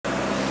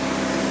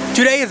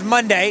Today is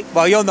Monday.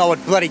 Well, you'll know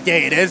what bloody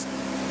day it is.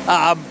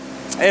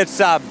 It's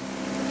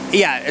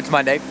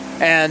Monday.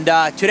 And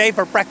today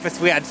for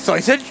breakfast we had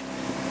sausage,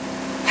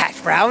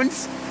 hash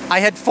browns. I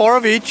had 4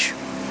 of each.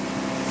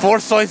 4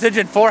 sausage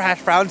and 4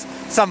 hash browns.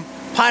 Some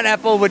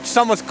pineapple, which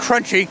some was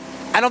crunchy.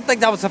 I don't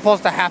think that was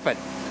supposed to happen.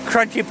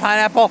 Crunchy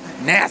pineapple,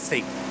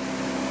 nasty.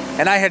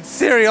 And I had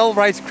cereal,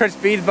 Rice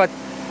Krispies, but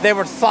they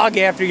were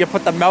soggy after you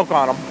put the milk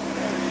on them.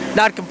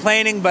 Not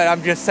complaining, but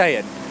I'm just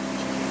saying.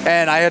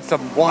 And I had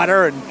some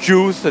water and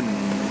juice, and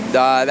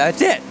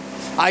that's it.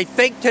 I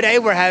think today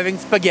we're having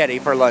spaghetti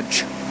for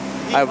lunch.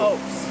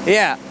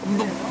 Yeah,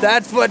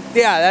 that's what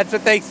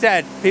they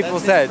said.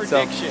 People said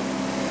so.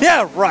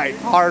 Yeah, right.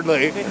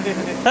 Hardly.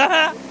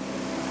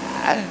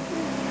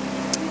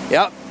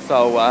 Yep.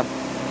 So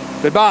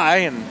goodbye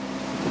and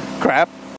crap.